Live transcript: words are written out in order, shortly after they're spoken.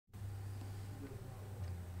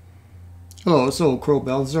Hello, it's old Crow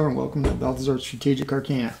Balthazar, and welcome to Balthazar Strategic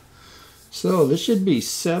Arcana. So this should be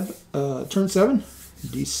turn 7,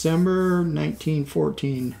 December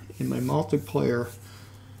 1914, in my multiplayer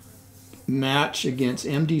match against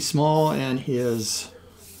MD Small and his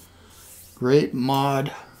great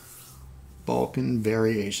mod Balkan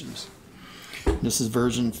variations. This is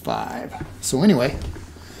version 5. So anyway,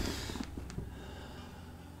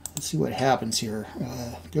 let's see what happens here.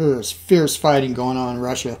 There's fierce fighting going on in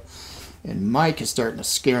Russia. And Mike is starting to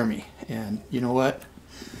scare me. And you know what?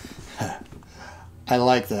 I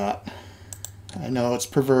like that. I know it's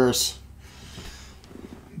perverse,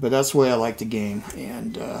 but that's the way I like the game.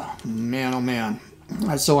 And man, oh man.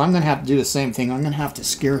 So I'm going to have to do the same thing. I'm going to have to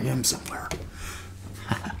scare him somewhere.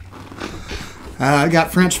 I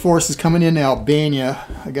got French forces coming into Albania.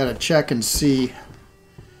 I got to check and see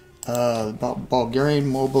about Bulgarian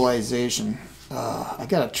mobilization. I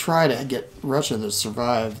gotta try to get Russia to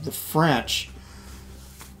survive. The French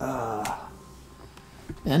and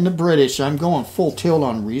the British. I'm going full tilt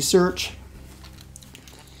on research.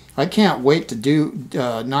 I can't wait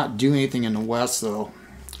to not do anything in the West though.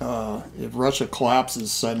 If Russia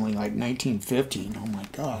collapses suddenly like 1915, oh my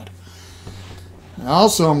God. And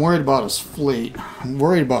also, I'm worried about his fleet. I'm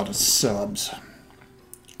worried about his subs.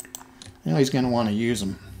 I know he's going to want to use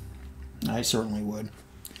them. I certainly would.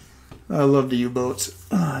 I love the U-boats,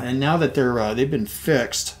 and now that they've been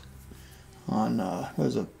fixed on what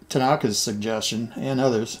was it, Tanaka's suggestion and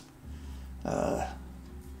others. Yeah,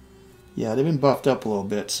 they've been buffed up a little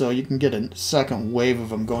bit, so you can get a second wave of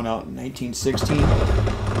them going out in 1916.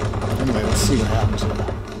 Anyway, let's see what happens here.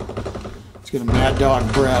 Let's get a Mad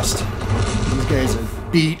Dog Brest. These guys are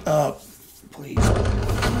beat up. Please,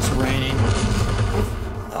 it's raining.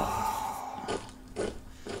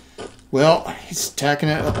 Well, he's attacking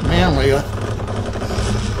it up manly.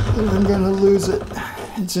 I'm going to lose it.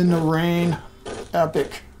 It's in the rain.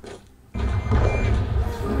 Epic.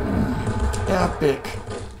 Epic.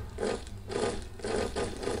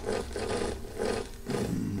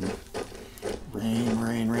 Rain,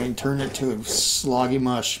 rain, rain. Turn it to sloggy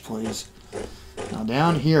mush, please. Now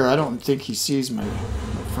down here, I don't think he sees my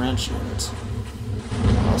French units.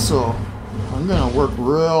 Also, I'm going to work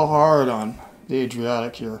real hard on the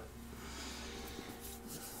Adriatic here.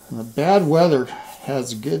 And the bad weather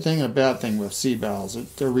has a good thing and a bad thing with sea battles.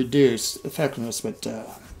 They're reduced effectiveness, but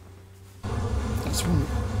that's when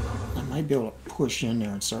I might be able to push in there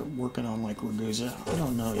and start working on like Ragusa. I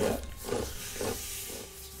don't know yet.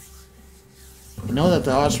 I know that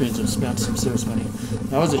the Austrians have spent some serious money.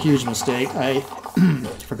 That was a huge mistake. I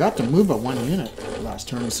forgot to move a 1 unit last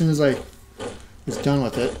turn. As soon as I was done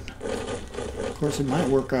with it, of course, it might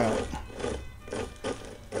work out.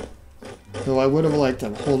 Though I would have liked to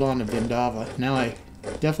hold on to Vindava. Now I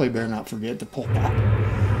definitely better not forget to pull back.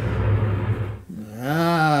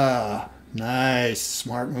 Ah, nice.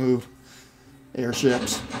 Smart move.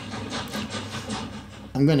 Airships.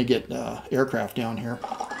 I'm going to get aircraft down here.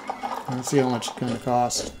 Let's see how much it's going to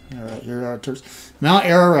cost. All right, here are Turks. Mount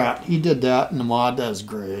Ararat. He did that in the mod. That's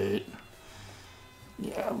great.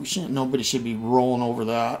 Yeah, nobody should be rolling over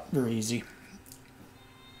that. Very easy.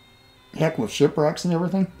 Heck, with shipwrecks and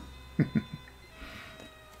everything.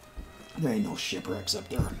 There ain't no shipwrecks up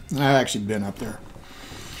there. I've actually been up there.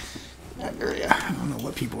 That area. I don't know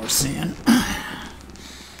what people are saying.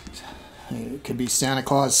 It could be Santa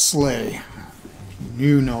Claus sleigh.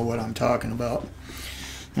 You know what I'm talking about.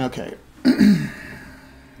 Okay.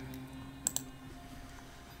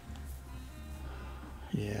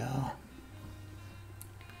 Yeah.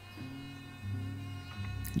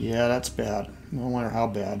 Yeah, that's bad. I wonder how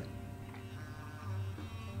bad.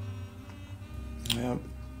 Yep.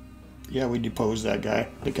 Yeah, we deposed that guy.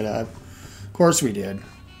 Look at that. Of course we did.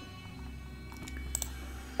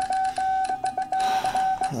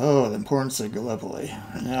 Oh, the importance of Gallipoli.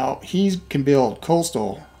 Now, he can build a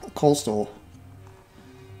coastal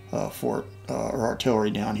fort or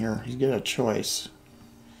artillery down here. He's got a choice.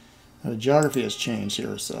 Now, the geography has changed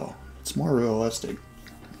here, so it's more realistic.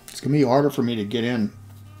 It's going to be harder for me to get in.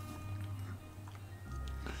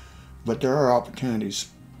 But there are opportunities.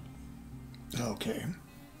 Okay.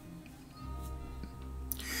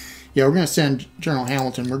 Yeah, we're going to send General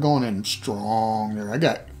Hamilton. We're going in strong there. I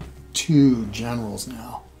got 2 generals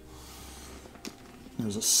now.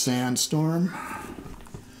 There's a sandstorm.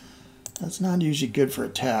 That's not usually good for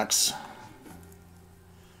attacks.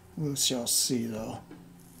 We shall see, though.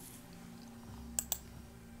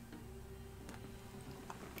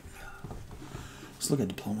 Let's look at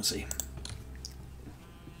diplomacy.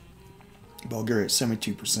 Bulgaria at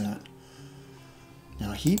 72%.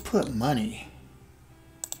 Now, he put money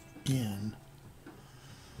in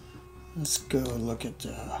Let's go look at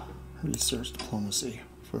research diplomacy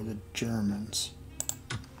for the Germans.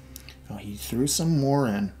 Oh, he threw some more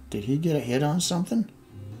in. Did he get a hit on something?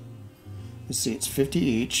 Let's see, it's 50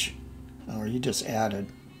 each. Or he just added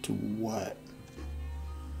to what?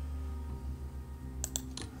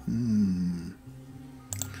 I'm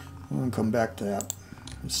going to come back to that.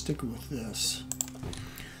 Let's stick with this.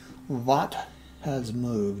 What has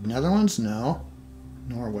moved? Netherlands? No.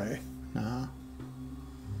 Norway? No.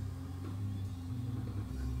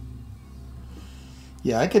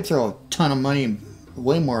 Yeah, I could throw a ton of money,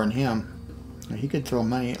 way more than him. He could throw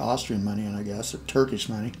money, Austrian money in, I guess, or Turkish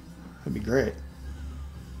money. That'd be great.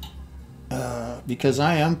 Because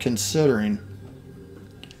I am considering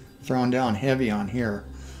throwing down heavy on here.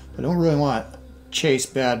 I don't really want to chase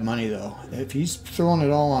bad money, though. If he's throwing it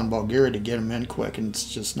all on Bulgaria to get him in quick and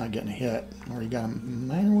it's just not getting a hit, or he got a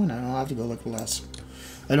minor one, I don't know. I'll have to go look less.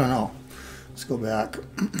 I don't know. Let's go back.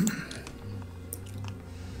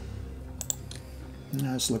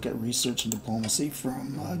 Now let's look at research and diplomacy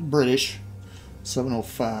from British.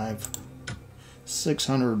 705.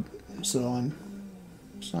 600. So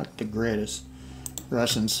it's not the greatest.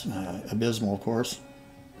 Russians, abysmal, of course.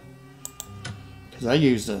 Because I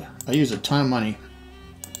used a ton of money.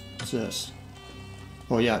 What's this?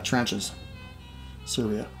 Oh yeah, trenches.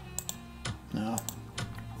 Serbia. No.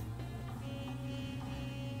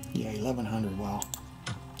 Yeah, 1100. Wow.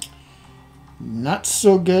 Not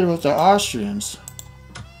so good with the Austrians.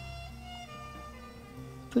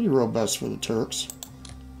 Pretty robust for the Turks.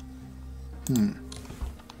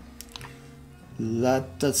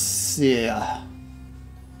 Let us see.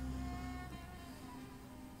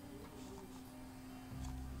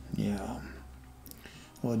 Yeah.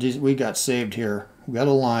 Well, we got saved here. We got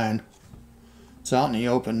a line. It's out in the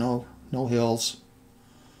open. No hills.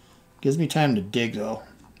 Gives me time to dig, though.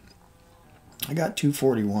 I got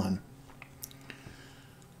 241.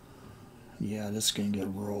 Yeah, this is going to get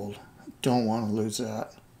rolled. Don't want to lose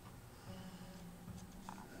that.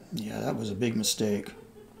 Yeah, that was a big mistake.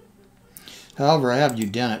 However, I have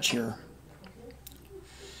Udenich here.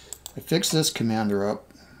 I fixed this commander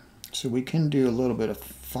up so we can do a little bit of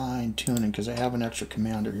fine-tuning because I have an extra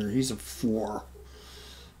commander here. He's a 4.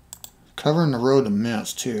 Covering the road to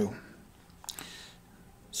Minsk, too.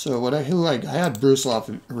 So what I had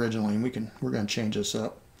Brusilov originally, and we're going to change this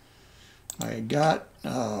up. I got,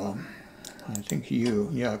 I think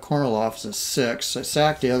Kornilov is a 6. I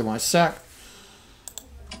sacked the other one. I sacked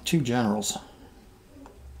 2 generals.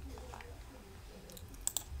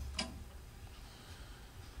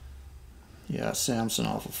 Yeah,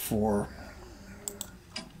 Samsonov a 4.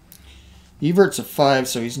 Evert's a 5,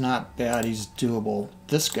 so he's not bad. He's doable.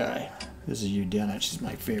 This guy, this is Udenich. He's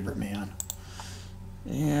my favorite man.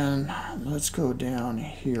 And let's go down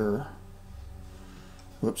here.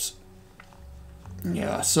 Whoops.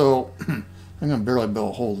 Yeah, so I'm going to barely be able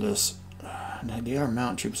to hold this. They are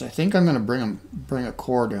mountain troops. I think I'm going to bring a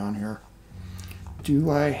corps down here.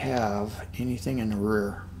 Do I have anything in the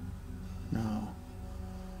rear? No.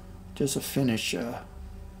 Just to finish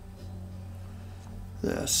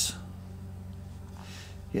this.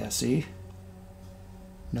 Yeah, see?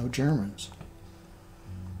 No Germans.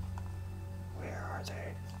 Where are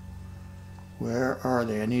they? Where are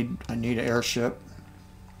they? I need an airship.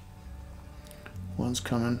 One's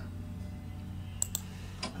coming.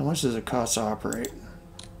 How much does it cost to operate?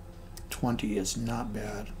 20 is not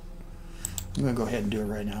bad. I'm going to go ahead and do it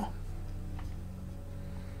right now.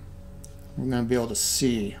 We're going to be able to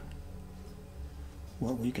see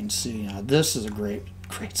what we can see. Now this is a great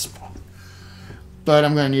spot. But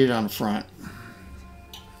I'm going to need it on the front.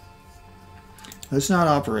 Let's not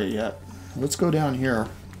operate yet. Let's go down here.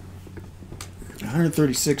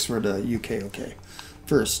 136 for the UK, okay.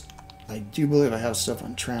 First, I do believe I have stuff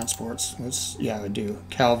on transports. Yeah, I do.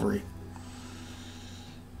 Cavalry.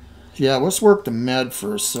 Yeah, let's work the med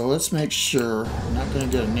first. So let's make sure we're not going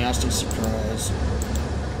to get a nasty surprise.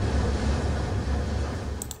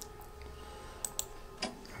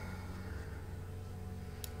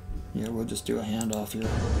 Yeah, we'll just do a handoff here.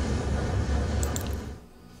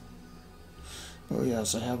 Oh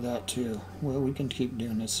yes, I have that too. Well, we can keep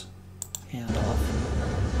doing this handoff.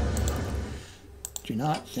 Do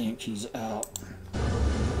not think he's out.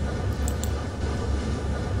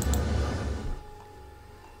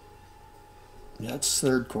 That's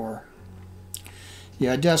 3rd Corps.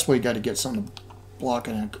 Yeah, I desperately got to get something to block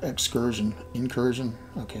an incursion.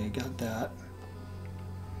 Okay, got that.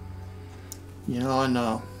 You know,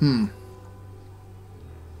 and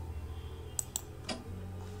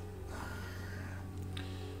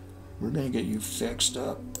we're gonna get you fixed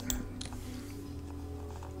up.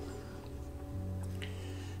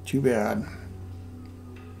 Too bad.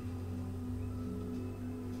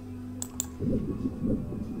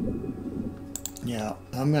 Yeah,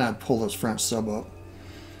 I'm gonna pull this French sub up.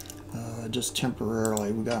 Just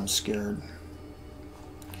temporarily. We got him scared.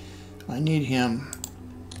 I need him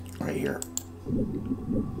right here.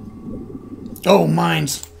 Oh,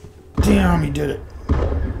 mines! Damn, he did it.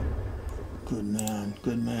 Good man,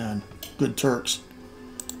 good man. Good Turks.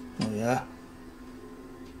 Oh, yeah?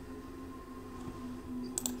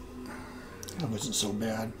 That wasn't so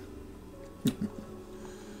bad.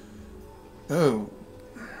 Oh.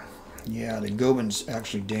 Yeah, the Goben's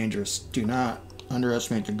actually dangerous. Do not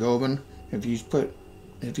underestimate the Goben. If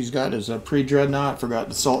he's got his pre-dreadnought, forgot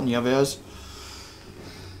the Sultan Yavuz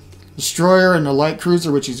destroyer and the light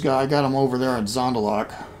cruiser, which he's got. I got him over there at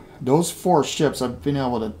Zonderloch. Those 4 ships I've been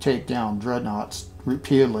able to take down dreadnoughts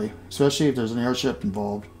repeatedly, especially if there's an airship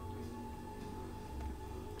involved.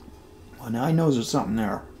 Well, now he knows there's something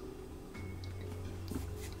there.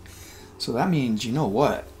 So that means, you know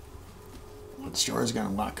what? The destroyer's going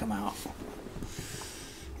to want to come out.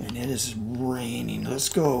 And it is raining. Let's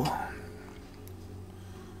go.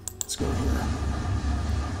 Let's go here.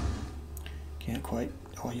 Can't quite.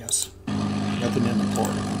 Oh, yes. Nothing in the port.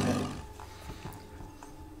 Okay.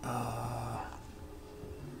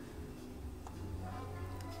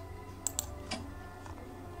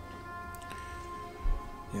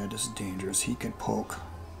 Yeah, this is dangerous. He could poke.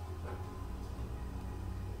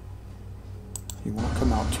 He won't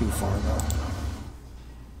come out too far, though.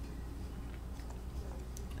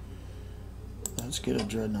 Let's get a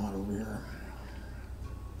dreadnought over here.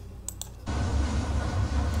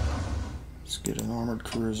 Let's get an armored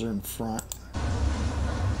cruiser in front.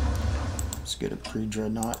 Let's get a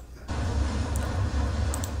pre-dreadnought.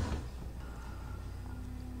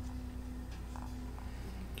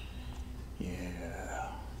 Yeah.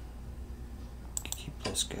 Keep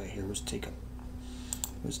this guy here. Let's take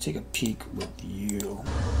a peek with you.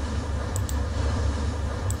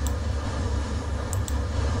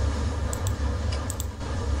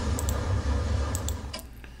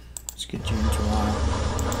 Let's get you in Toronto.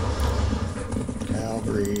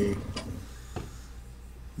 Cavalry.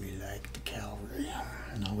 We like the cavalry.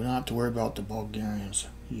 No, we don't have to worry about the Bulgarians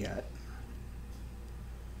yet.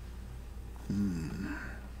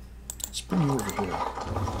 Let's bring you over here.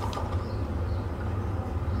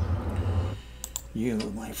 You,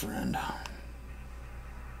 my friend.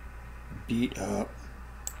 Beat up.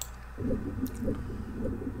 We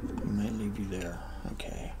might leave you there.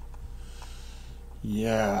 Okay.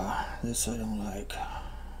 Yeah, this I don't like.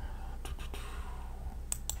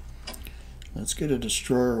 Let's get a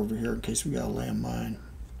destroyer over here in case we got a landmine.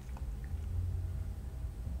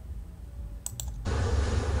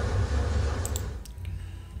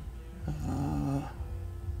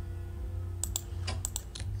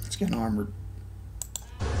 Let's get an armored.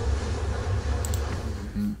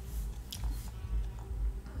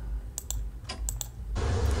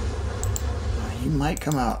 He might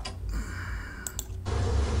come out.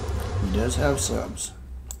 He does have subs.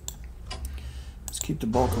 Let's keep the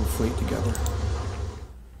bulk of the fleet together.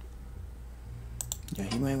 Yeah,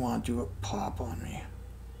 he may want to do a pop on me.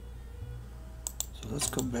 So let's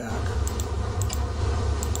go back.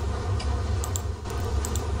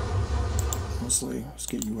 Honestly, let's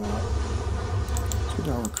get you out. Let's get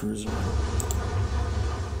our cruiser.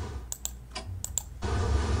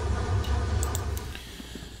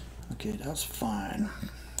 Okay, that's fine.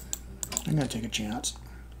 I'm gonna take a chance.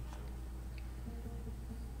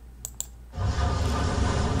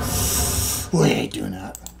 We ain't doing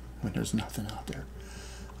that when there's nothing out there.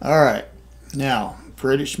 Alright, now,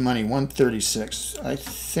 British money, 136. I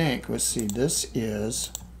think, let's see, this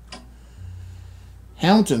is...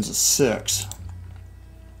 Hamilton's a 6.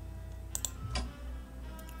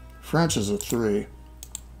 French is a 3.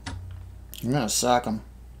 I'm gonna sack him.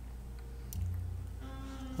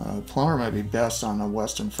 Plumber might be best on the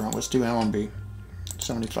Western Front. Let's do Allenby.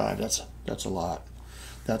 75. That's a lot.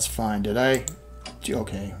 That's fine. Did I?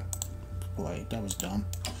 Okay. Boy, that was dumb.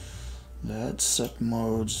 Let's set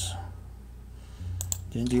modes.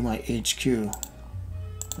 Didn't do my HQ,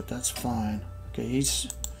 but that's fine. Okay, he's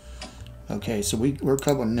okay. So we're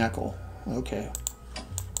covering Neckel. Okay,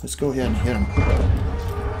 let's go ahead and hit him.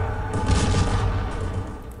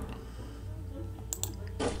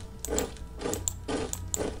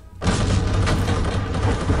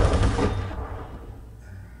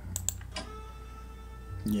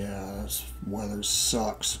 Yeah, this weather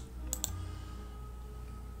sucks.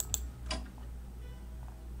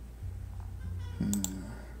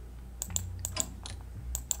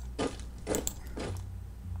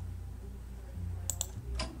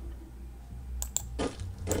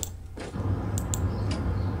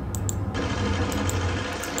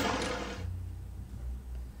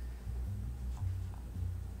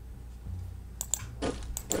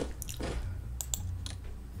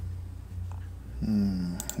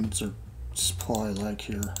 What's our supply like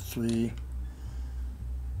here? 3.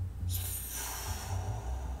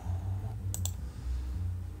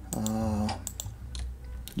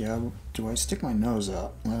 Yeah, do I stick my nose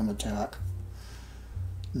out? Let him attack.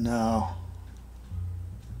 No.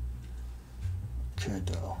 Could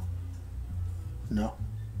though. No.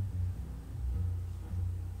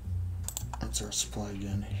 That's our supply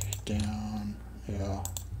again. Down. Yeah.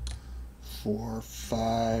 4,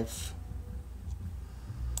 5.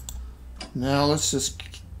 Now let's just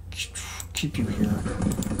keep you here.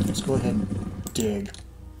 Let's go ahead and dig.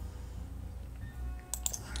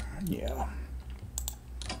 Yeah.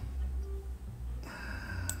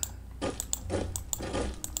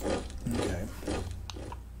 Okay.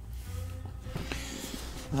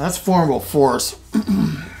 That's formidable force.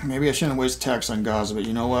 Maybe I shouldn't waste attacks on Gaza, but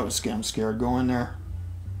you know what? I'm scared going there.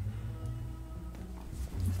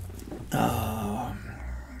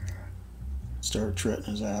 Start treading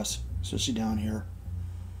his ass, especially down here.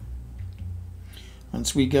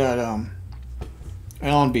 Once we got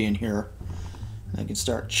Allenby in here, I can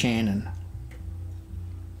start chaining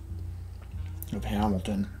of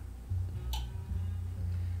Hamilton.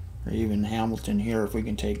 Or even Hamilton here if we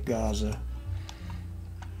can take Gaza.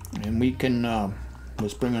 And we can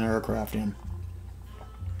let's bring an aircraft in.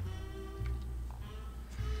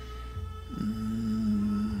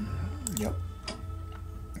 Yep.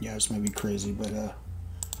 Yeah, this might be crazy, but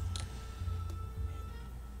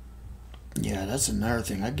yeah, that's another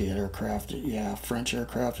thing. I get aircraft. Yeah, French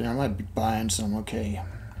aircraft. And I might be buying some. Okay.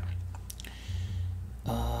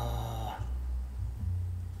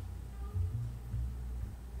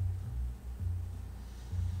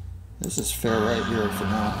 This is fair right here for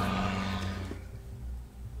now.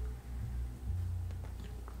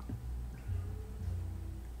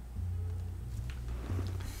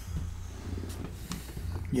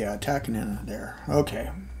 Yeah, attacking in there. Okay.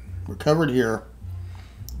 We're covered here.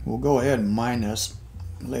 We'll go ahead and mine this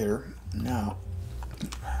later. Now,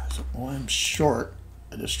 so I'm short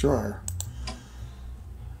a destroyer.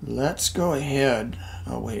 Let's go ahead.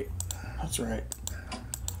 Oh, wait. That's right.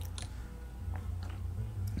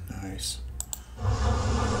 Nice.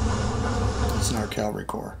 It's in our cavalry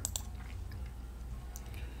corps.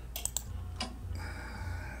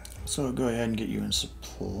 So go ahead and get you in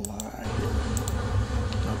supply.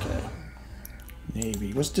 Okay.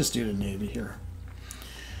 Navy. Let's just do the Navy here.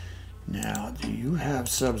 Now, do you have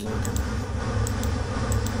subs looking?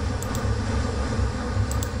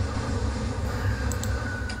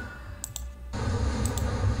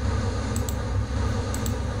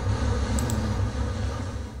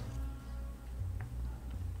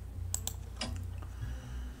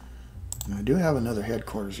 I do have another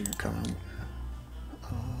headquarters here coming.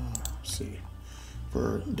 Let's see.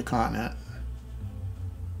 For the continent.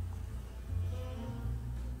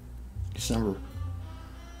 December.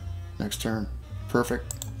 Next turn.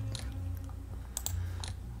 Perfect.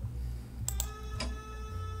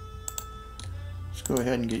 Let's go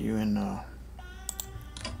ahead and get you in. Yeah.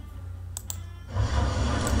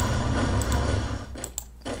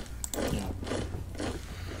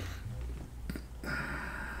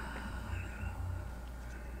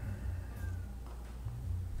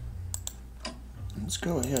 Let's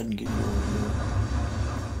go ahead and get you over here.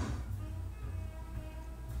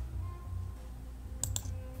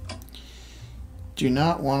 Do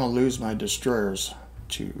not want to lose my destroyers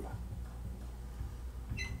to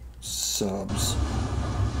subs.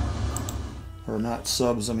 Or not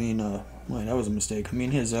subs, I mean, wait, that was a mistake. I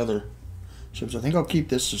mean his other ships. I think I'll keep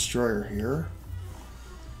this destroyer here.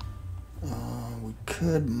 We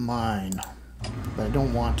could mine, but I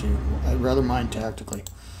don't want to. I'd rather mine tactically.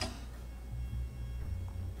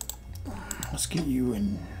 Let's get you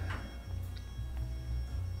in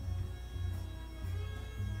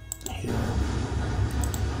here.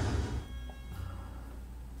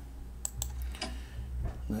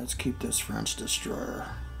 Let's keep this French destroyer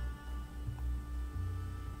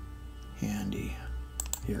handy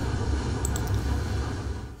here.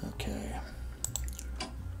 Okay.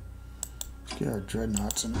 Let's get our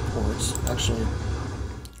dreadnoughts in the ports. Actually,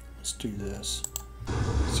 let's do this.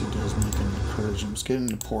 Let's see, it does make an encouragement. Let's get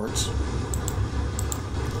into ports.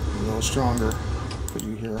 A little stronger. Put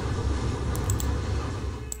you here.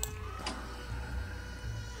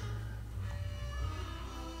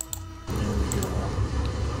 There we go.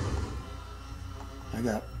 I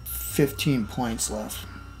got 15 points left.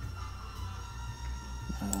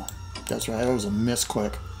 That's right, that was a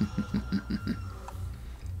misclick.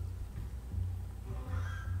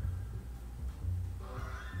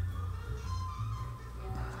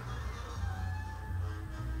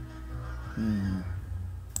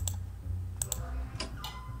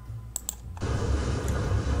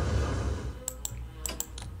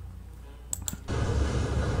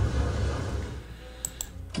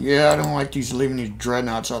 Yeah, I don't like these leaving these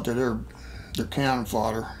dreadnoughts out there. They're cannon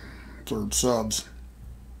fodder for subs.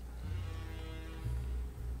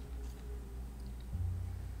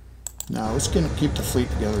 Now let's gonna keep the fleet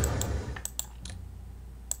together.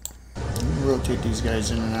 Rotate these guys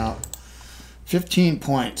in and out. 15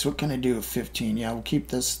 points. What can I do with 15? Yeah, we'll keep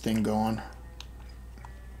this thing going.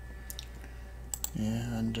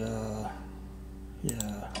 And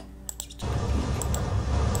yeah, just take a peek.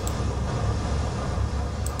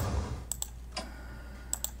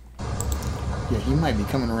 Yeah, he might be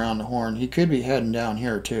coming around the horn. He could be heading down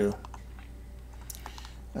here too.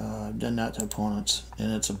 I've done that to opponents,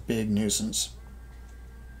 and it's a big nuisance.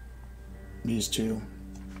 These two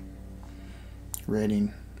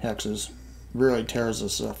rating hexes really tears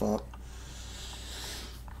this stuff up.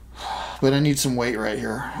 But I need some weight right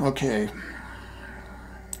here. Okay.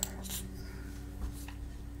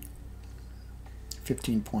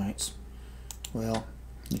 15 points. Well,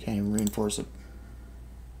 you can't even reinforce it.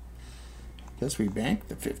 Guess we banked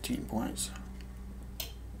the 15 points.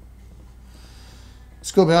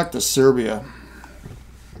 Let's go back to Serbia.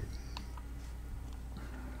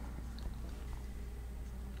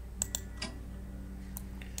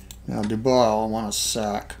 Now Dubai, I want to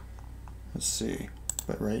sack. Let's see.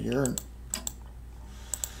 But right here,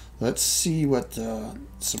 let's see what the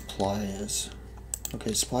supply is.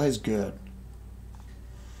 Okay, supply is good.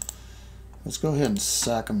 Let's go ahead and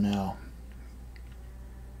sack them now.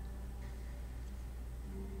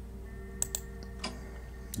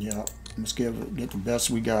 Yeah, let's get the best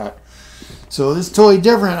we got. So this is totally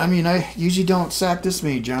different. I mean, I usually don't sack this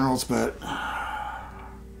many generals, but I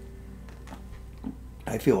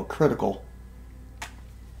feel a critical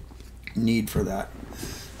need for that.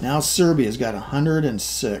 Now Serbia's got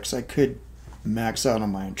 106. I could max out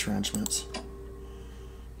on my entrenchments.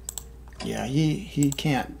 Yeah, he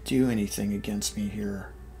can't do anything against me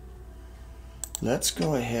here. Let's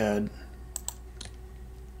go ahead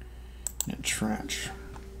and entrench.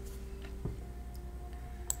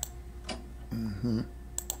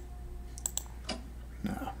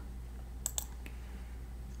 No.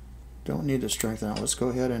 Don't need to strengthen out. Let's go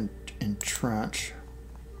ahead and entrench.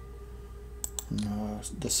 No,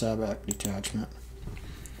 the Sabak detachment.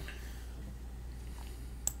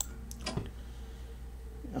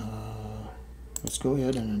 Let's go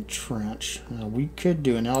ahead and entrench. We could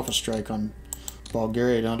do an alpha strike on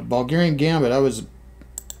Bulgaria. Now, the Bulgarian Gambit,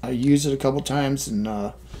 I used it a couple times, and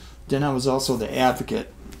then I was also the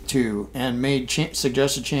advocate too, and made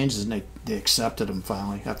suggested changes, and they accepted them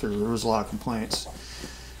finally after there was a lot of complaints.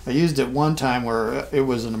 I used it one time where it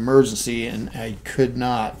was an emergency, and I could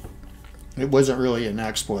not. It wasn't really an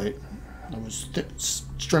exploit. I was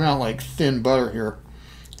strung out like thin butter here.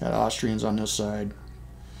 Got Austrians on this side.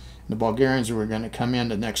 The Bulgarians were going to come in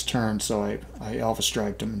the next turn, so I alpha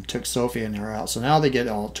striked them and took Sofia and they're out. So now they get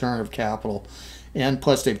alternative capital, and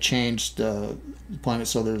plus they've changed the deployment,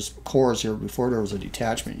 so there's cores here. Before there was a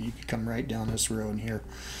detachment, you could come right down this road here.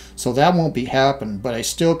 So that won't be happening, but I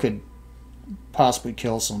still could possibly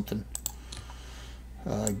kill something,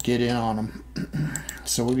 get in on them.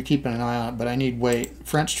 So we'll be keeping an eye on it, but I need weight.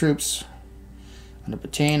 French troops on the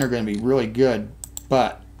Bretagne are going to be really good,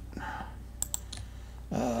 but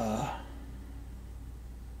I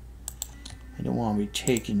don't want to be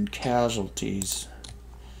taking casualties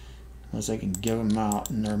unless I can give them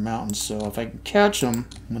out in their mountains. So if I can catch them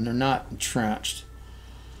when they're not entrenched.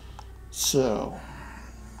 So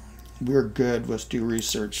we're good. Let's do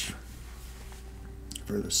research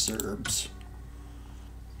for the Serbs.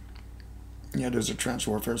 Yeah, there's a trench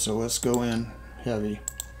warfare, so let's go in heavy.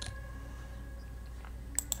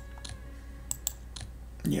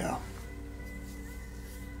 Yeah.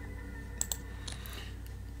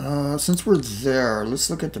 Since we're there, let's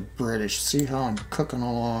look at the British, see how I'm cooking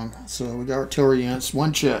along. So we got artillery units,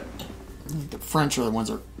 one chit. The French are the ones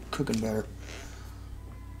that are cooking better.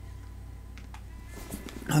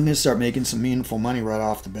 I'm going to start making some meaningful money right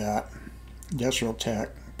off the bat. Industrial tech,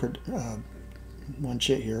 one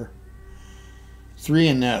chit here. 3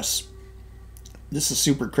 in this. This is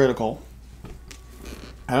super critical.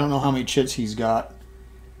 I don't know how many chits he's got.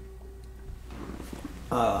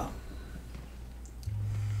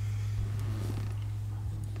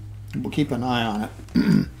 We'll keep an eye on it.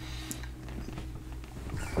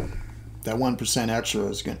 That 1% extra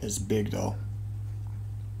is big, though.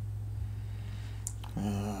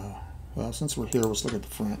 Well, since we're here, let's look at the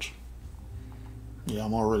French. Yeah,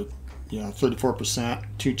 I'm already, 34%,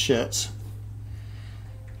 2 chits.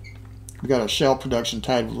 We got a shell production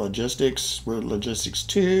tied with logistics. We're at logistics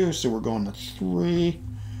 2, so we're going to 3.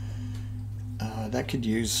 That could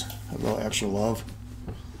use a little extra love.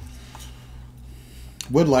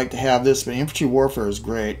 Would like to have this, but infantry warfare is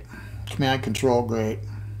great. Command control, great.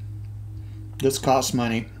 This costs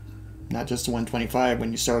money, not just the 125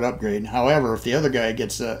 when you start upgrading. However, if the other guy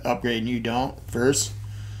gets the upgrade and you don't first,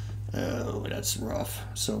 oh, that's rough.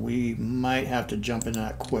 So we might have to jump into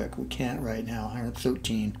that quick. We can't right now.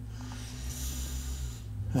 113.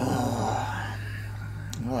 I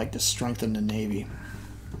like to strengthen the Navy.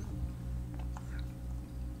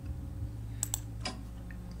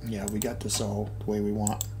 Yeah, we got this all the way we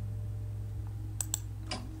want.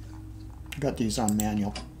 Got these on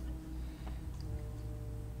manual.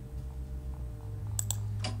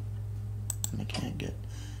 I can't get.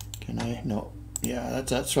 Can I? No. Yeah,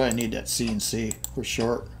 that's why I need that C&C. We're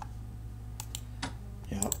short.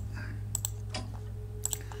 Yep.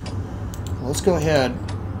 Let's go ahead.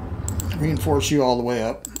 Reinforce you all the way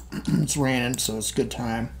up. It's raining, so it's a good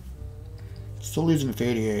time. Still leaves me with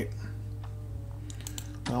 88.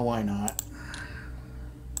 Well, why not?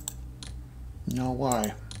 No,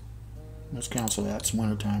 why? Let's cancel that. It's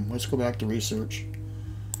winter time. Let's go back to research.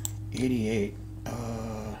 88.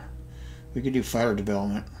 We could do fighter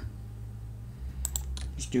development.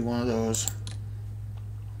 Let's do one of those.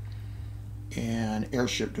 And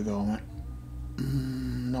airship development.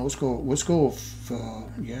 No, let's go with,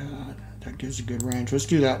 yeah, that gives a good range. Let's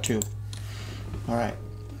do that too. Alright.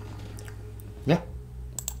 Yeah.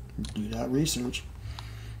 Do that research.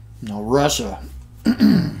 Now Russia.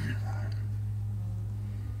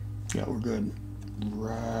 Yeah, we're good.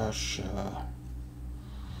 Russia.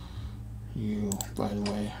 You, by the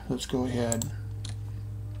way. Let's go ahead.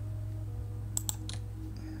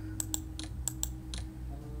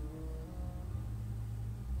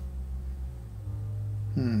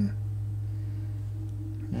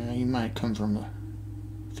 Yeah, you might come from a...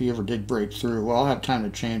 If you ever did break through. Well, I'll have time to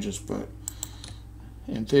change this, but...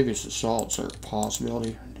 Amphibious assaults are a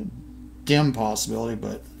possibility. Dim possibility,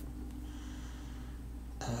 but...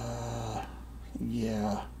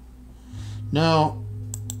 yeah. No.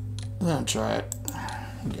 I'm gonna try it.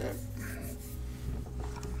 Okay.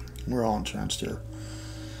 We're all entrenched here.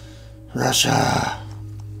 Russia.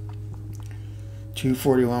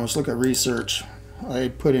 241. Let's look at research. I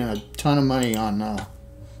put in a ton of money on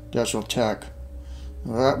industrial tech.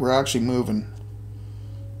 We're actually moving.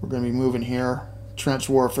 We're going to be moving here. Trench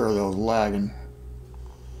warfare, though, is lagging.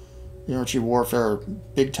 Infantry warfare,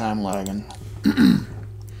 big time lagging.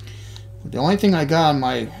 The only thing I got on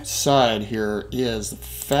my side here is the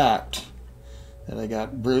fact that I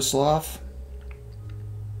got Brestlitovsk,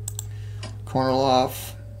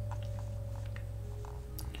 Kornilov,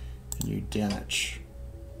 and Udenich.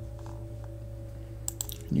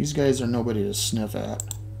 These guys are nobody to sniff at.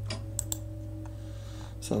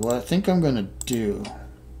 So what I think I'm going to do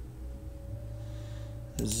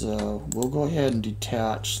is we'll go ahead and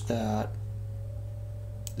detach that.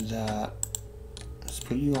 Let's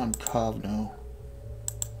put you on Kovno.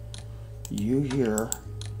 You here.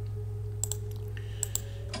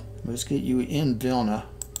 Let's get you in Vilna.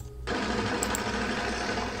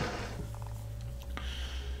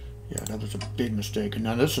 Yeah, that was a big mistake. And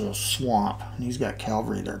now this is a swamp. And he's got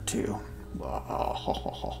cavalry there too.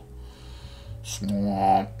 Oh,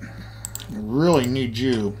 swamp. I really need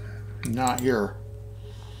you. Not here.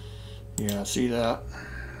 Yeah, see that?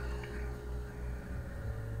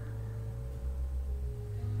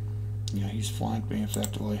 Yeah, he's flanked me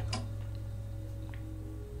effectively.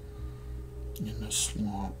 In the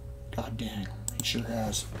swamp. God dang, he sure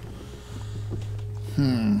has.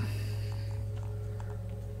 Yeah,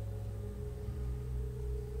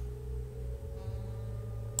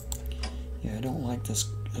 I don't like this.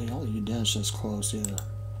 I don't like Udenich this close either.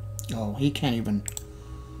 Oh, he can't even.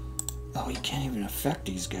 Oh, he can't even affect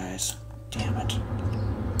these guys. Damn it.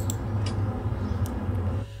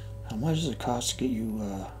 How much does it cost to get you?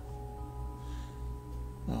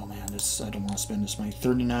 Oh man, this I don't want to spend this money.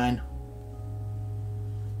 39.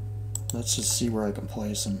 Let's just see where I can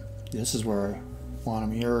place him. This is where I want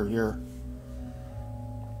him, here or here.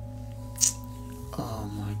 Oh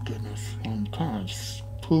my goodness, I'm kind of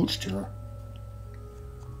pooched here.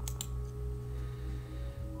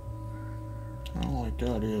 I don't like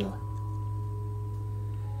that either.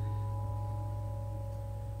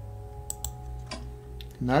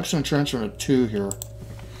 Max entrenchment at 2 here.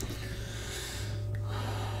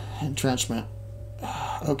 Entrenchment.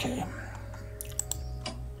 Okay.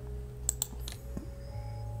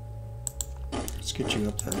 Let's get you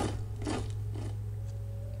up there.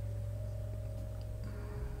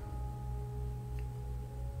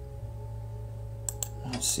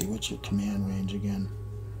 Let's see, what's your command range again?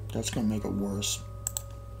 That's going to make it worse.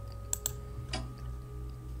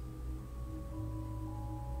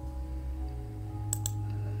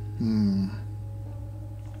 I'm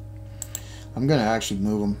going to actually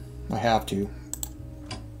move him. I have to.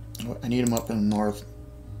 I need him up in the north.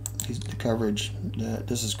 The coverage.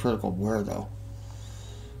 This is critical. Where, though?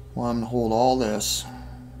 Well, I'm going to hold all this.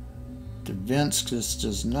 Dvinsk just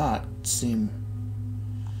does not seem...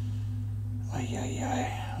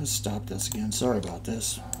 Let's stop this again. Sorry about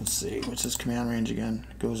this. Let's see. What's his command range again?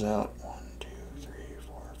 It goes out 1, 2, 3,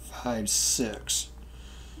 4, 5, 6.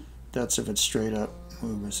 That's if it's straight up.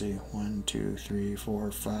 Move. Let's see. 1, 2, 3,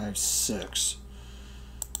 4, 5, 6.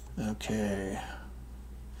 Okay.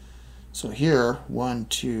 So here, 1,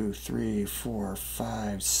 2, 3, 4,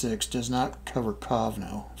 5, 6 does not cover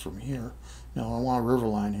Kovno from here. No, I want a river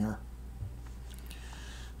line here.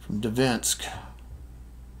 From Dvinsk.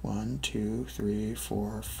 1, 2, 3,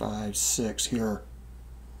 4, 5, 6 here.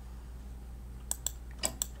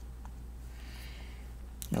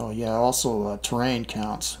 Oh yeah, also terrain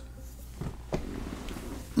counts.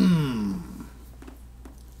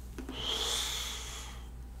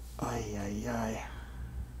 Ay.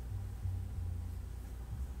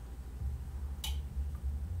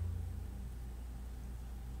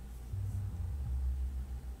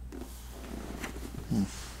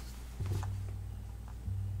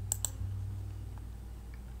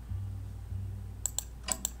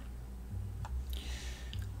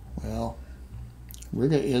 Well,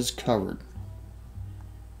 Riga is covered.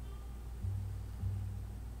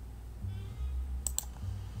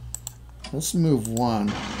 Let's move 1.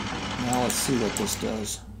 Now let's see what this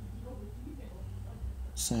does.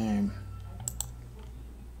 Same.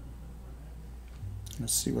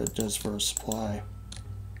 Let's see what it does for a supply.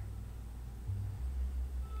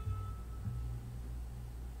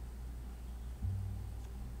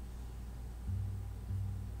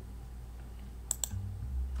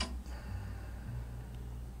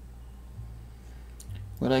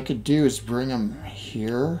 What I could do is bring them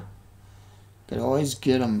here. Could always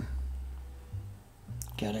get them.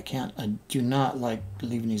 God, I do not like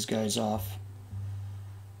leaving these guys off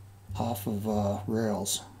of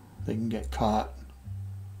rails. They can get caught.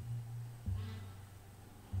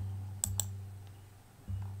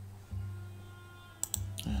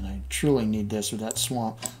 And I truly need this with that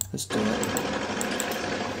swamp. Let's do it.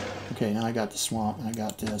 Okay, now I got the swamp and I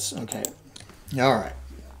got this. Okay. Alright.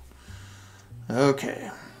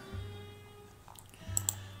 Okay.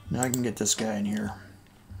 Now I can get this guy in here.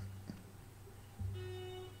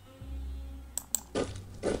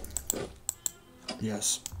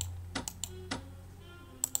 Yes.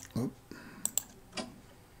 Oop.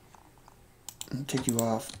 I'll take you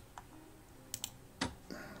off.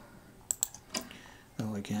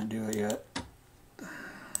 Oh, I can't do it yet.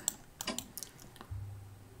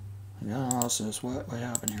 Analysis. What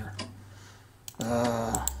happened here?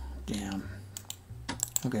 Damn.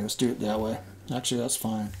 Okay, let's do it that way. Actually, that's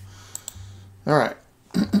fine. Alright.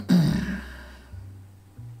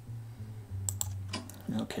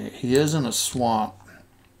 Okay, he is in a swamp.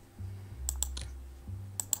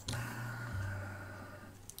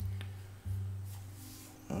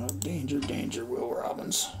 Danger, Will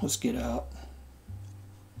Robbins. Let's get out.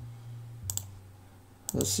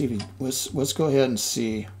 Let's see if he... Let's go ahead and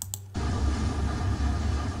see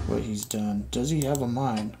what he's done. Does he have a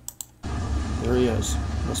mine? There he is.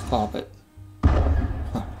 Let's pop it.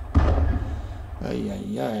 Huh.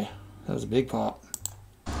 Ay. That was a big pop.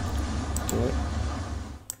 Do it.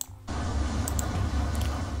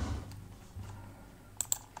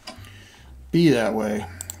 Be that way.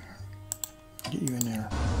 Get you in there.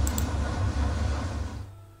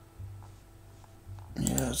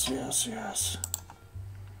 Yes.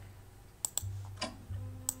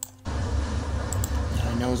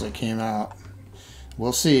 I know as I came out.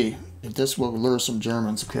 We'll see if this will lure some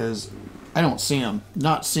Germans, because I don't see them.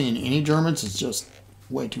 Not seeing any Germans is just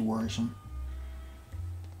way too worrisome.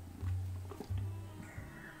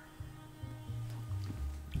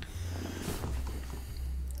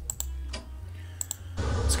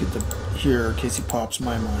 Let's get the here in case he pops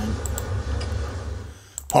my mind.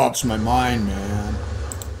 Pops my mind, man.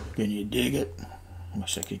 Can you dig it? I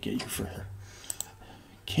wish I could get you further.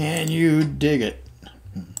 Can you dig it?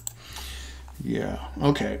 Yeah,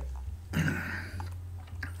 okay.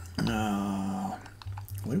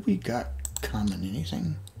 What do we got common?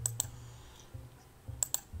 Anything?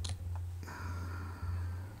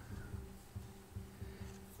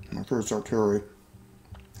 My first artillery.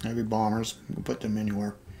 Heavy bombers. We'll put them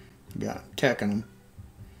anywhere. We got tech in them.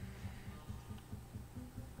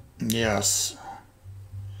 Yes.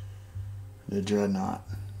 The Dreadnought.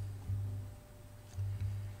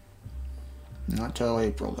 Not till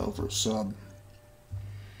April though for sub.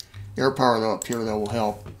 Air power though up here though will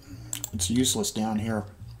help. It's useless down here.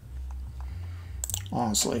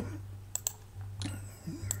 honestly.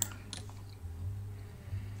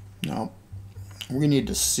 No, we need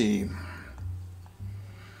to see.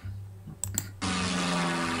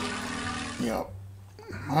 Yep,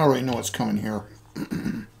 I already know what's coming here.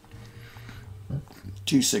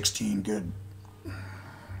 216, good.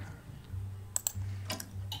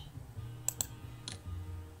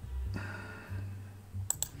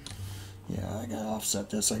 Yeah, I gotta offset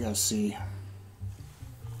this. I gotta see.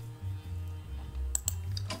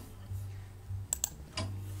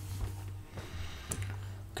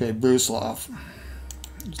 Okay, Brusilov.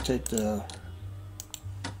 Let's take the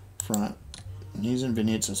front. And he's in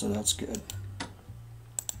Vinica, so that's good.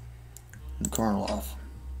 And Kornilov.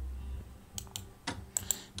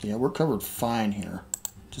 Yeah, we're covered fine here.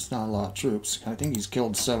 Just not a lot of troops. I think he's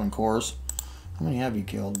killed 7 corps. How many have you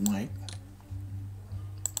killed, Mike?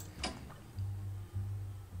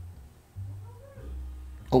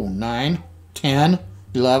 Oh, 9, 10,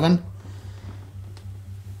 11.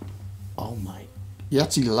 Oh my.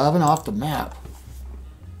 That's 11 off the map.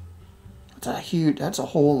 That's a huge, that's a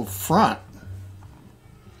whole front.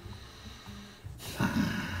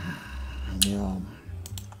 Yeah.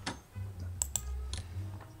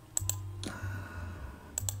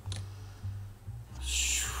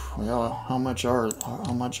 Well, how much are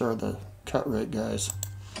the cut rate guys?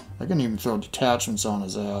 I can even throw detachments on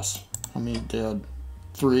his ass. How many dead?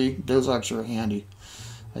 3. Those actually are handy.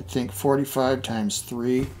 I think 45 times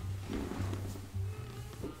 3.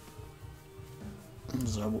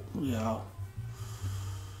 So, yeah.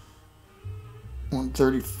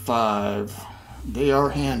 135. They are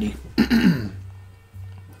handy.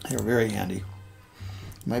 They're very handy.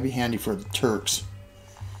 Might be handy for the Turks.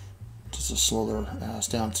 Just to slow their ass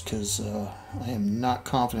down, because I am not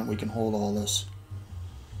confident we can hold all this.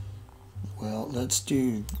 Well, let's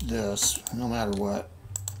do this, no matter what.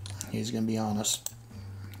 He's going to be honest.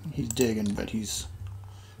 He's digging, but he's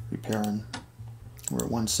repairing. We're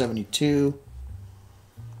at 172.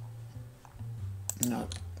 No.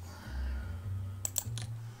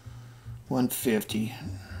 150.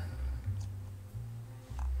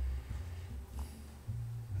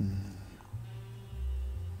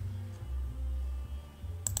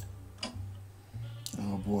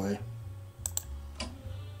 Oh boy.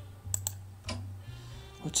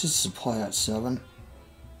 What's his supply at? 7?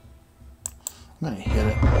 I'm gonna hit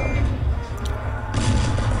it.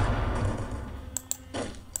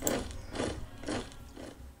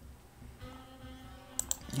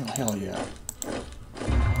 Oh, hell yeah.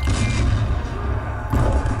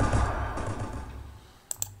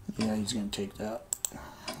 Yeah, he's gonna take that.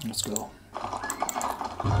 Let's go.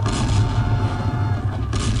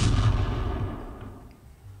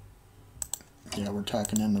 Yeah, we're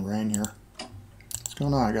tacking in the rain here. What's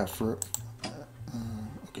going on? I got fruit.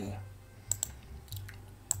 Okay.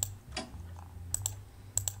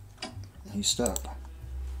 He's stuck.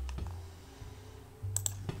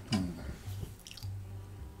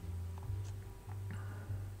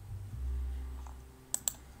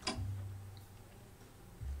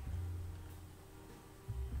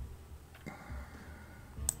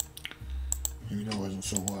 Maybe that wasn't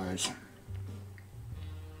so wise.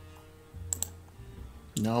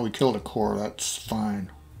 No, we killed a corps. That's fine.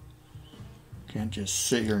 Can't just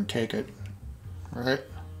sit here and take it. Right?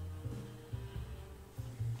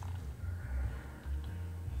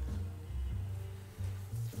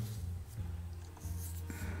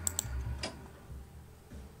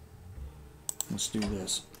 Let's do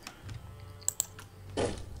this.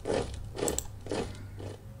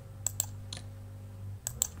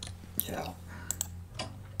 Yeah.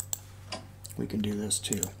 We can do this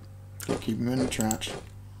too. Keep him in the trench.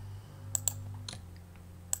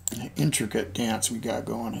 An intricate dance we got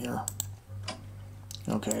going here.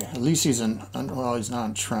 Okay, at least he's in, well, he's not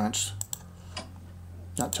entrenched.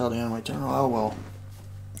 Not till the end of my turn. Oh, well.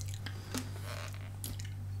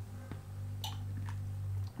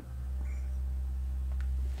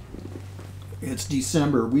 It's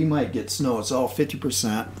December. We might get snow. It's all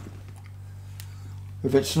 50%.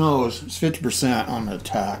 If it snows, it's 50% on the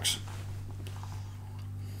tax.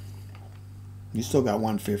 You still got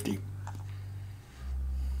 150.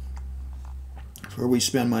 Before we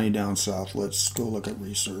spend money down south, let's go look at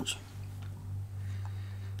research.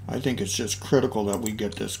 I think it's just critical that we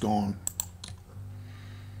get this going.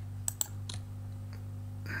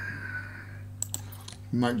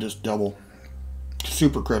 We might just double.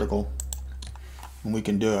 Super critical. And we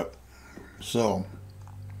can do it. So,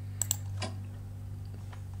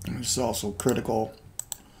 it's also critical.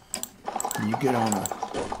 When you get on a,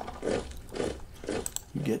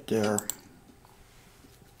 you get there,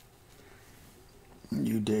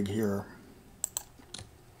 you dig here.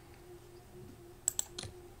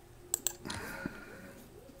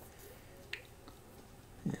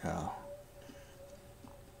 Yeah.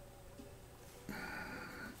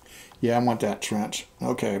 Yeah, I want that trench.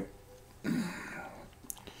 Okay.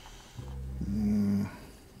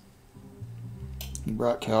 He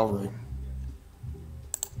brought cavalry.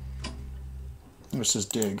 Let's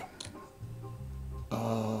just dig.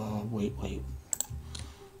 Wait.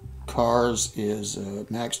 Cars is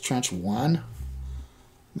max trench 1,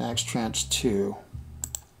 max trench 2.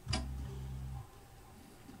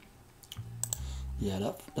 Yeah,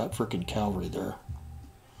 that freaking cavalry there.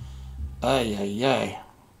 Ay.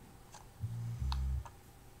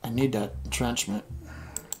 I need that entrenchment.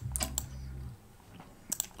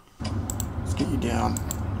 Let's get you down.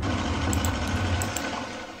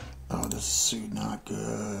 Oh, this is not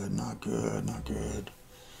good. Not good.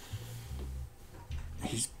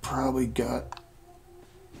 He's probably got...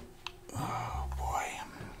 Oh, boy.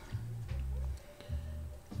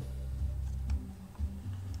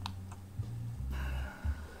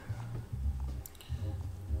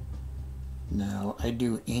 Now, I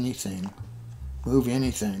do anything. Move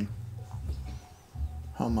anything.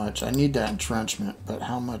 How much? I need that entrenchment, but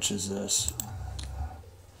how much is this?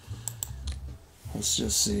 Let's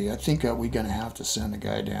just see. I think we're going to have to send a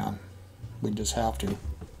guy down. We just have to.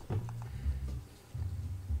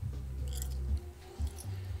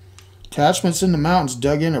 Attachments in the mountains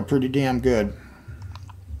dug in are pretty damn good.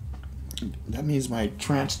 That means my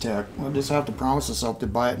trench tech. We'll just have to promise ourselves to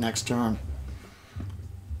buy it next turn.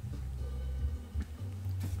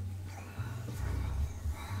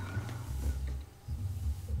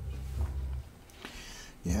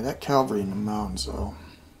 Yeah, that cavalry in the mountains, though.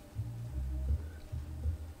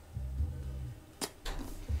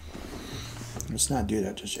 Let's not do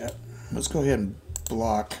that just yet. Let's go ahead and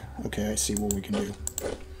block. Okay, I see what we can do.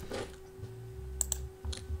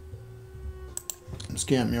 Let's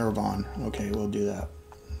get Miravan. Okay, we'll do that.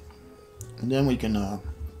 And then we can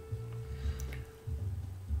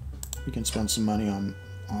spend some money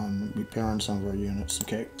on repairing some of our units.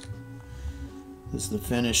 Okay. This is the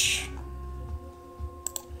finish.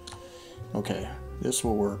 Okay, this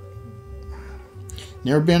will work.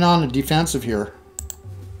 Never been on the defensive here.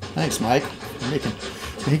 Thanks, Mike.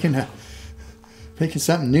 Making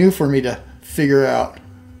something new for me to figure out.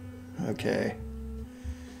 Okay.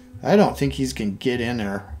 I don't think he's gonna get in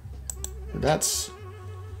there. That's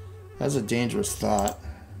a dangerous thought.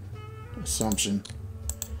 Assumption.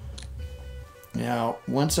 Now,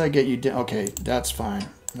 once I get you down, okay, that's fine.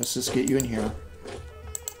 Let's just get you in here.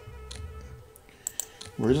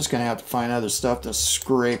 We're just gonna have to find other stuff to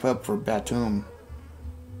scrape up for Batum.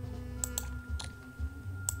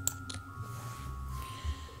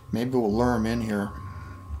 Maybe we'll lure him in here.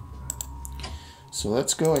 So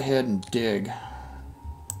let's go ahead and dig.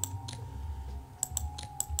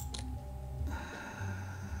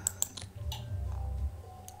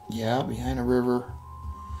 Yeah, behind a river.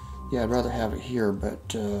 Yeah, I'd rather have it here,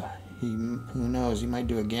 but who knows? He might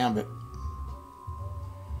do a gambit.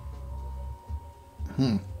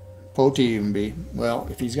 Poti even be. Well,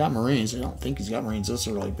 if he's got Marines, I don't think he's got Marines this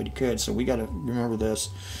early, but he could, so we got to remember this.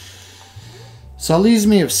 So it leaves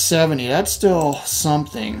me with 70. That's still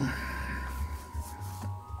something.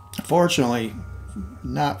 Fortunately,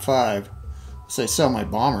 not 5. So I sell my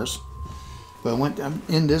bombers. But I'm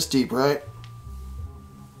in this deep, right?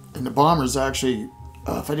 And the bombers actually,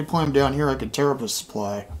 if I deploy them down here, I could tear up a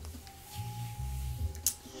supply.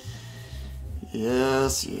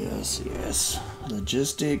 Yes.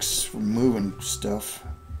 Logistics for moving stuff.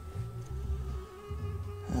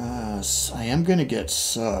 I am going to get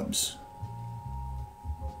subs.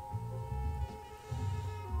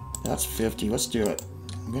 That's 50. Let's do it.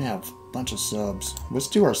 I'm going to have a bunch of subs. Let's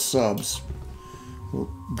do our subs. We're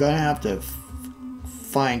going to have to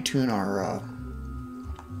fine-tune our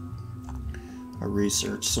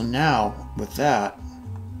research. So now, with that,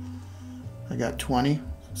 I got 20.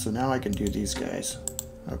 So now I can do these guys.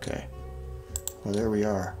 Okay. Well, there we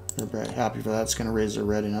are. They're very happy for that. It's going to raise their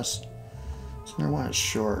readiness. So their one is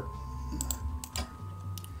short.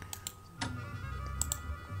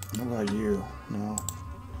 What about you? No.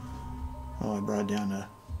 Oh, I brought it down to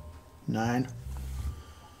 9.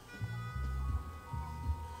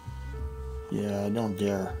 Yeah, don't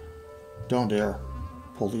dare. Don't dare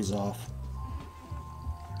pull these off.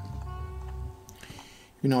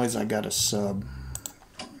 You know, as I got a sub.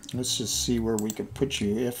 Let's just see where we could put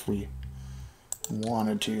you if we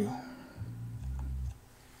wanted to.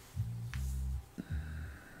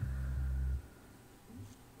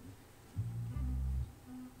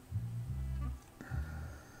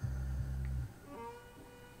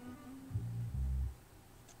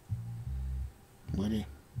 Would he?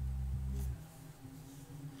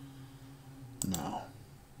 No.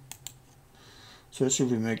 Especially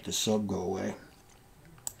if we make the sub go away.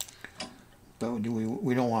 But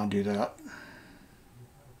we don't want to do that.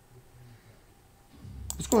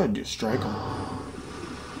 Let's go ahead and just strike them.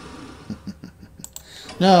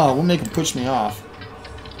 No, we'll make them push me off.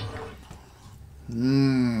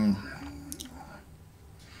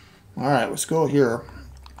 Alright, let's go here.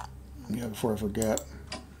 Yeah, before I forget.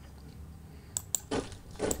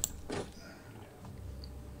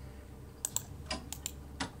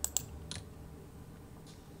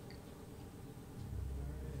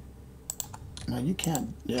 No, you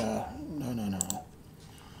can't. Yeah, no.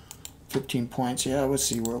 15 points. Yeah, let's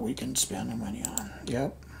see what we can spend the money on.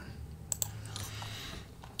 Yep.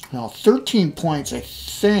 Now, 13 points, I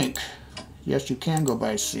think. Yes, you can go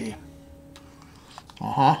by sea.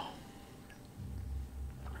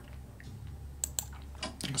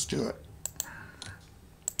 Let's do it.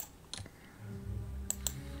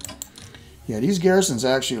 Yeah, these garrisons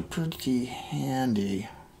actually are pretty handy.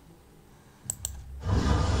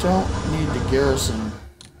 Don't need to garrison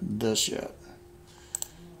this yet.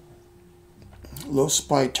 Low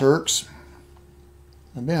supply Turks.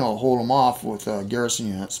 I've been able to hold them off with garrison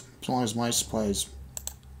units as long as my supply is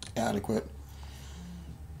adequate.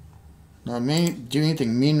 Now, to do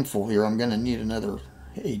anything meaningful here, I'm going to need another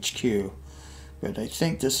HQ. But I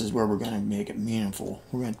think this is where we're going to make it meaningful.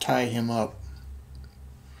 We're going to tie him up.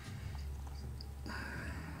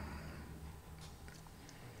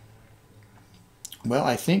 Well,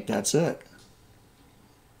 I think that's it.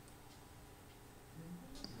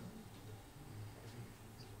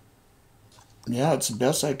 Yeah, it's the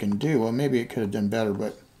best I can do. Well, maybe it could have done better,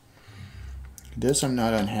 but this I'm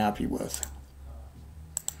not unhappy with.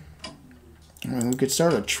 I mean, we could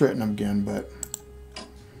start attritting them again, but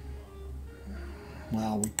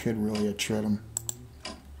wow, we could really attrit them.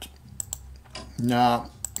 Nah,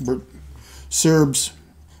 we're Serbs.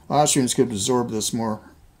 Austrians could absorb this more.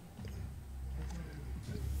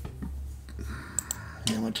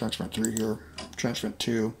 Yeah, I'm going to Trenchment 3 here. Trenchment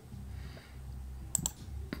 2.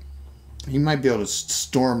 He might be able to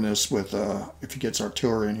storm this with if he gets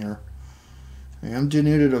artillery in here. I am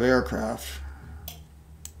denuded of aircraft.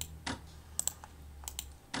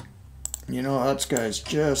 You know, that guy's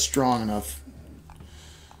just strong enough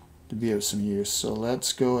to be of some use. So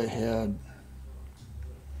let's go ahead.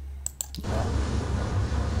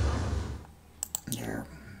 Here.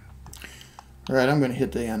 Alright, I'm going to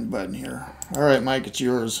hit the end button here. Alright, Mike, it's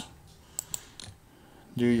yours.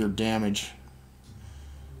 Do your damage.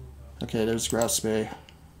 Okay, there's Graspe.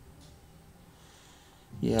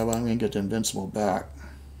 Yeah, but I'm going to get the Invincible back.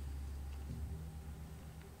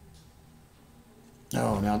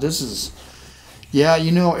 Oh, now this is... Yeah,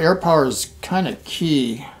 you know, air power is kind of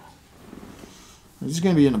key. This is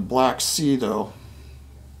going to be in the Black Sea, though.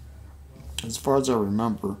 As far as I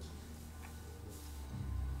remember.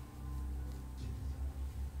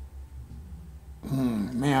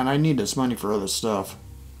 Man, I need this money for other stuff.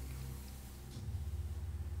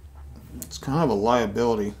 It's kind of a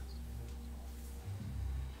liability.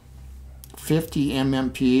 50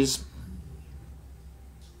 MMPs.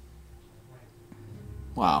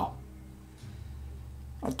 Wow.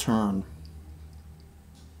 A turn.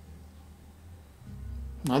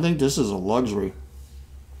 I think this is a luxury.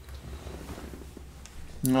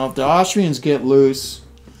 You know, if the Austrians get loose,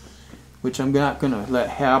 which I'm not going to let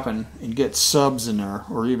happen, and get subs in there,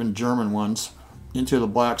 or even German ones, into the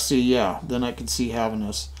Black Sea, yeah, then I could see having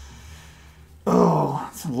this.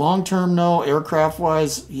 Oh, long term, no. Aircraft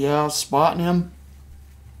wise, yeah, spotting him.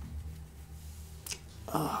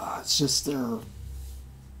 It's just there.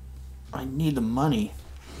 I need the money.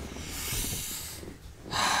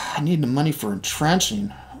 I need the money for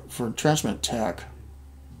entrenching, for entrenchment tech.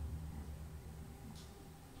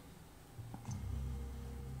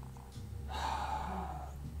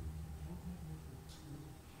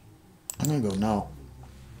 I'm gonna go no.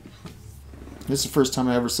 This is the first time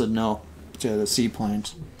I ever said no to the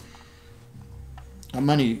seaplanes. That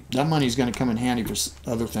money's going to come in handy for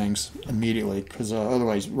other things immediately, because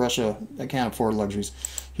otherwise Russia, they can't afford luxuries.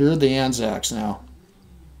 Here are the Anzacs now.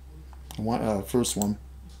 First one.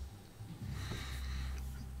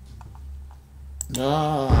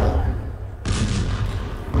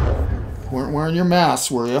 Weren't wearing your masks,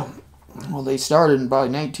 were you? Well, they started by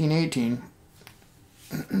 1918.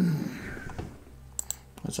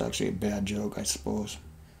 That's actually a bad joke, I suppose.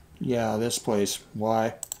 Yeah, this place.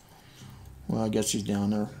 Why? Well, I guess he's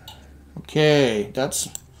down there. Okay, that's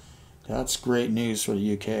great news for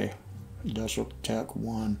the UK. Industrial Tech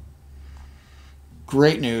 1.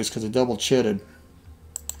 Great news, because it double chitted.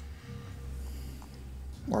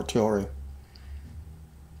 Artillery.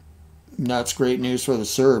 And that's great news for the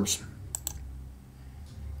Serbs.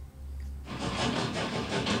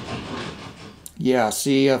 Yeah,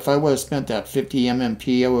 see, if I would have spent that 50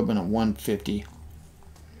 MMP, I would have been at 150.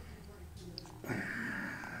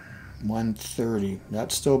 130.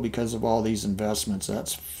 That's still because of all these investments.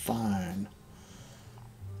 That's fine.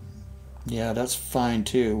 Yeah, that's fine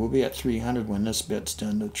too. We'll be at 300 when this bit's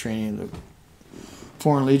done, the training of the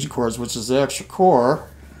Foreign Legion Corps, which is the extra corps.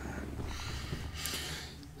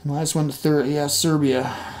 Last one to 30. Yeah,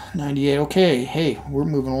 Serbia. 98. Okay, hey, we're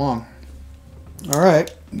moving along.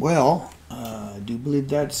 Alright, well, I do believe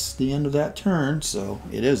that's the end of that turn, so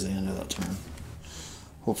it is the end of that turn.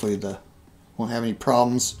 Hopefully won't have any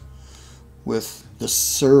problems with the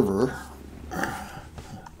server.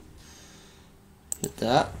 Hit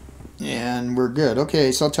that. And we're good.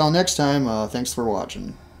 Okay, so until next time, thanks for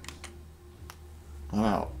watching. I'm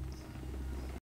out.